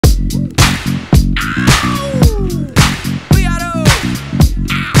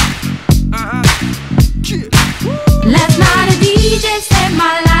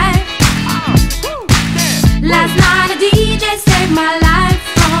saved my life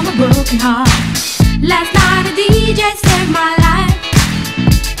from a broken heart. Last night a DJ saved my life.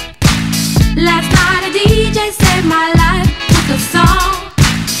 Last night a DJ saved my life with a song.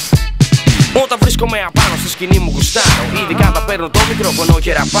 Όταν βρίσκομαι απάνω στη σκηνή μου γουστάρω. Ειδικά τα παίρνω το μικρόφωνο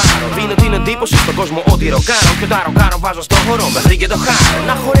και ραπάρω. Δίνω την εντύπωση στον κόσμο ότι ροκάρω. Και όταν ροκάρω βάζω στο χορό μέχρι και το χάρο.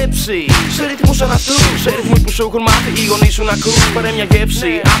 Να χορέψει σε ρυθμούς σαν αυτούς, σε ρυθμούς που σου έχουν μάθει οι γονείς σου να ακούς. Πάρε μια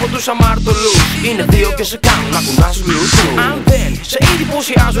γεύση από τους αμαρτωλούς. Είναι δύο και σε κάνουν να κουνάς λουκού. Αν δεν σε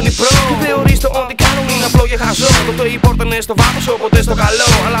εντυπωσιάζουν οι προ, θεωρείς το ότι κάνουν είναι απλό και χαζό. Τότε οι πόρτα είναι στο βάθος όποτε στο καλό.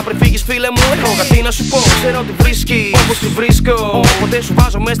 Αλλά πριν φύγεις φίλε μου έχω κάτι να σου πω. Ξέρω τι βρίσκεις όπως τη βρίσκω. Όποτε σου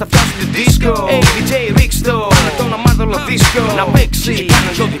βάζω μες στα αυτιά σου την disco. Hey DJ ρίξτο, κάνε τον αμάρτωλο δίσκο. Να παίξει και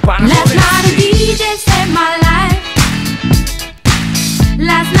κάνω κι ό,τι πάνω χωρίς. Last night a DJ saved my life.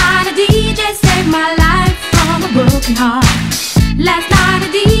 Last night a DJ saved my life from a broken heart. Last night a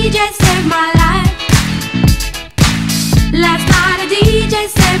DJ saved my life. Last night a DJ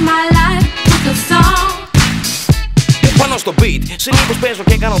saved my life with a song. Πάνω στο beat, συνήθως παίζω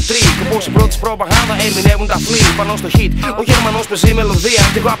και κάνω τρίκ. Όπως οι πρώτες προπαγάνδα ερμηνεύουν τα φλιτ. Πάνω στο hit, ο Γερμανός παίζει μελωδία.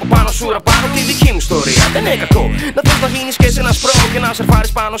 Κι εγώ από πάνω σου ραπάρω τη δική μου ιστορία. Δεν είναι κακό να θες να γίνεις και σε ένα σπρο και να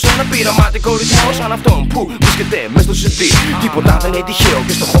σερφάρεις πάνω σε ένα πειραματικό ρυθμό σαν αυτόν που βρίσκεται μες στο CD. Τίποτα δεν είναι τυχαίο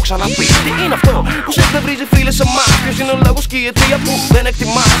και στο έχω ξαναπεί. Τι είναι αυτό που σε εκνευρίζει φίλε σε εμάς? Ποιος είναι ο λόγος και η αιτία που δεν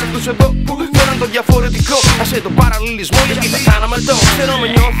εκτιμάς αυτούς εδώ που φέραν το διαφορετικό? Άσε τον παραλληλισμό γιατί τα κάναμε εδώ. Ξέρω με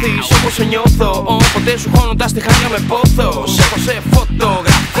νιώθεις όπως σε νιώθω. Όποτε σου χώνουν τα στιχάρια με πόθο. Έχω σε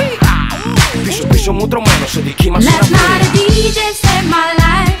φωτογραφία πίσω μου τρωμένο σε δική μας Last night a DJ saved my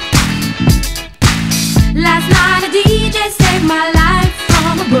life. Last night a DJ saved my life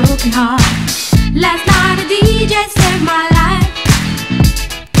from a broken heart. Last night a DJ saved my life.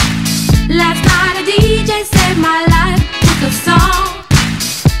 Last night a DJ saved my life with a song.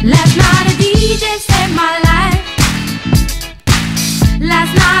 Last night a DJ saved my life.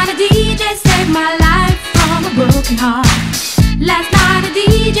 Last night a DJ saved my life from a broken heart. Last night